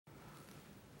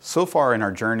So far in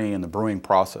our journey in the brewing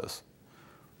process,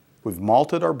 we've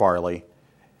malted our barley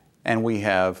and we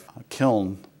have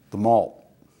kilned the malt.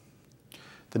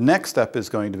 The next step is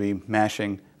going to be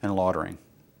mashing and lautering.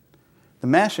 The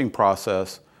mashing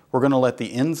process, we're going to let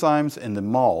the enzymes in the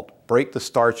malt break the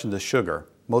starch into sugar,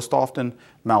 most often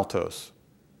maltose.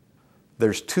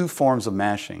 There's two forms of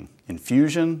mashing,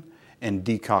 infusion and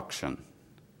decoction.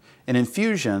 In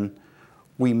infusion,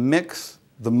 we mix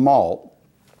the malt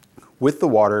with the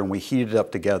water and we heat it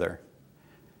up together.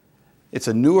 It's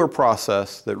a newer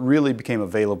process that really became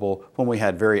available when we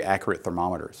had very accurate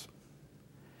thermometers.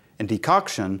 In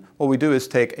decoction, what we do is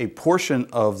take a portion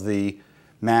of the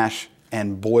mash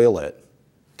and boil it.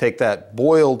 Take that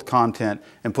boiled content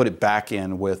and put it back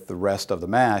in with the rest of the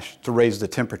mash to raise the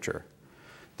temperature.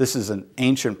 This is an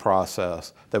ancient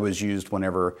process that was used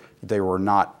whenever there were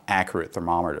not accurate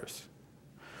thermometers.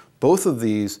 Both of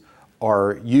these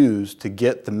are used to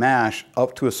get the mash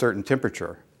up to a certain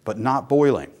temperature, but not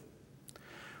boiling.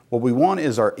 What we want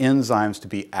is our enzymes to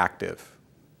be active.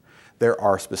 There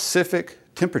are specific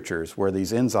temperatures where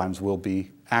these enzymes will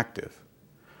be active.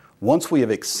 Once we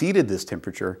have exceeded this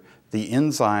temperature, the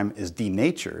enzyme is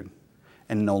denatured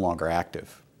and no longer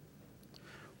active.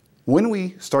 When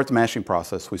we start the mashing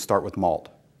process, we start with malt.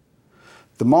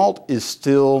 The malt is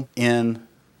still in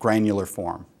granular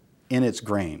form, in its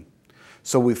grain.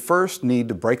 So we first need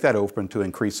to break that open to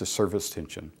increase the surface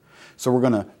tension. So we're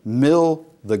going to mill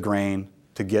the grain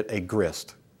to get a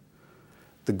grist.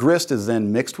 The grist is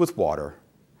then mixed with water,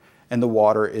 and the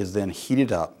water is then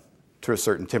heated up to a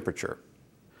certain temperature.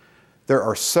 There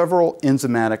are several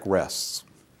enzymatic rests.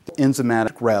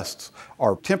 Enzymatic rests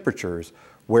are temperatures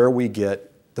where we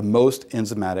get the most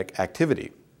enzymatic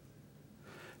activity.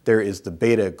 There is the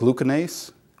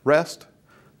beta-glucanase rest,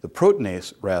 the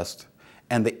proteinase rest,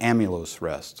 and the amylose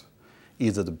rest,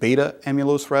 either the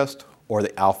beta-amylose rest or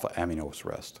the alpha-amylose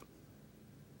rest.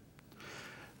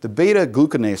 The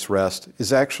beta-glucanase rest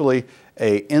is actually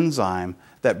an enzyme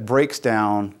that breaks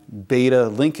down beta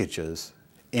linkages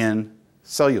in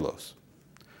cellulose.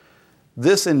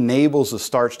 This enables the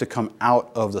starch to come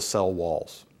out of the cell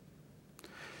walls.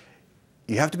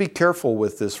 You have to be careful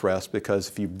with this rest because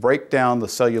if you break down the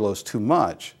cellulose too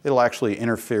much, it'll actually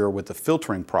interfere with the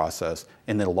filtering process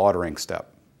in the lautering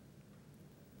step.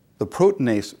 The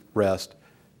proteinase rest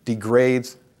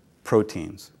degrades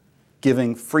proteins,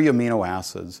 giving free amino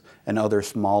acids and other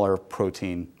smaller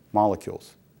protein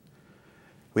molecules.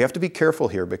 We have to be careful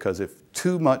here because if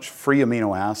too much free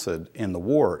amino acid in the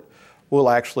wort will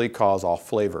actually cause off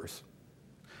flavors.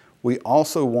 We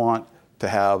also want to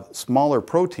have smaller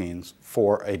proteins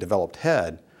for a developed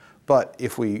head, but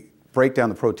if we break down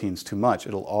the proteins too much,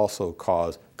 it'll also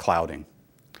cause clouding.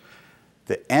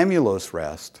 The amylose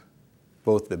rest,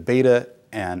 both the beta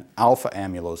and alpha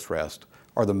amylose rest,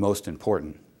 are the most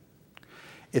important.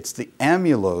 It's the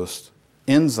amylose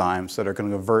enzymes that are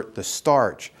going to convert the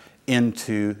starch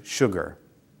into sugar.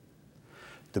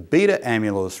 The beta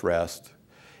amylose rest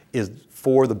is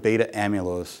for the beta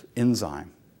amylose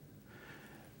enzyme.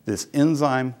 This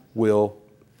enzyme will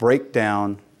break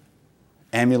down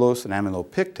amylose and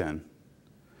amylopectin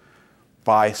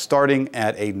by starting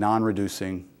at a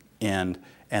non-reducing end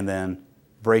and then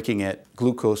breaking it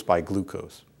glucose by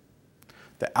glucose.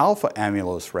 The alpha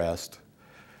amylose rest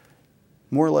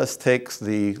more or less takes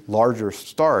the larger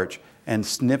starch and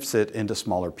snips it into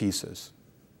smaller pieces.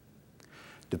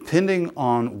 Depending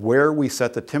on where we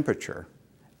set the temperature,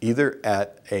 either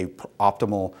at a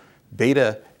optimal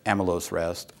beta amylose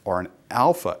rest or an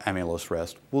alpha amylose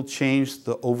rest, will change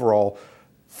the overall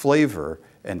flavor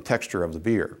and texture of the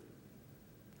beer.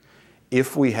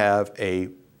 If we have a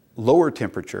lower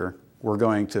temperature, we're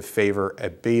going to favor a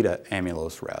beta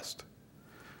amylose rest.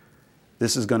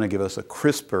 This is going to give us a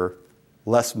crisper,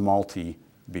 less malty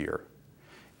beer.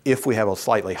 If we have a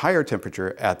slightly higher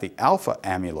temperature at the alpha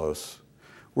amylose,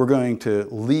 we're going to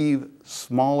leave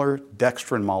smaller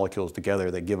dextrin molecules together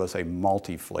that give us a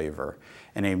malty flavor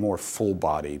and a more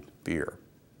full-bodied beer.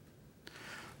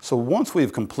 So once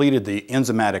we've completed the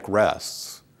enzymatic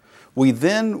rests, we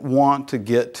then want to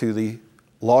get to the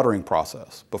lautering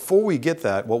process. Before we get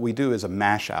that, what we do is a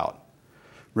mash out.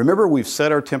 Remember, we've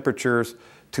set our temperatures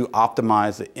to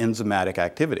optimize the enzymatic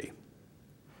activity.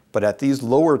 But at these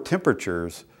lower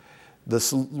temperatures,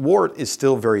 the wort is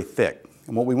still very thick.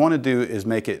 And what we want to do is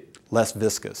make it less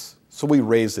viscous. So we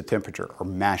raise the temperature, or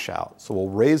mash out. So we'll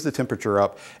raise the temperature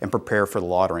up and prepare for the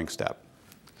lautering step.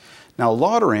 Now,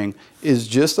 lautering is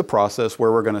just the process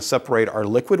where we're going to separate our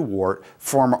liquid wort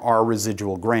from our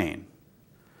residual grain.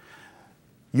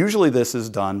 Usually this is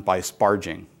done by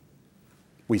sparging.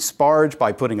 We sparge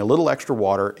by putting a little extra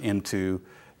water into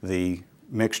the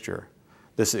mixture.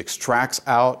 This extracts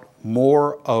out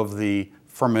more of the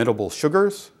fermentable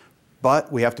sugars,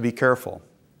 but we have to be careful.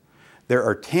 There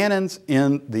are tannins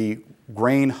in the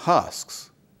grain husks.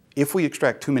 If we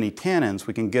extract too many tannins,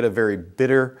 we can get a very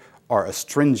bitter or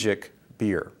astringent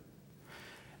beer.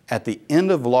 At the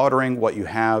end of lautering, what you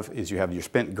have is you have your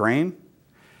spent grain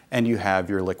and you have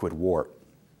your liquid wort.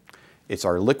 It's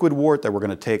our liquid wort that we're going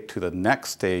to take to the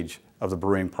next stage of the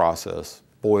brewing process,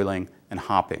 boiling and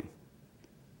hopping.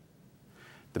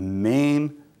 The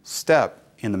main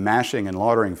step in the mashing and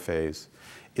lautering phase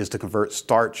is to convert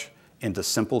starch into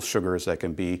simple sugars that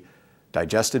can be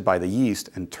digested by the yeast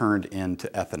and turned into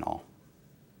ethanol.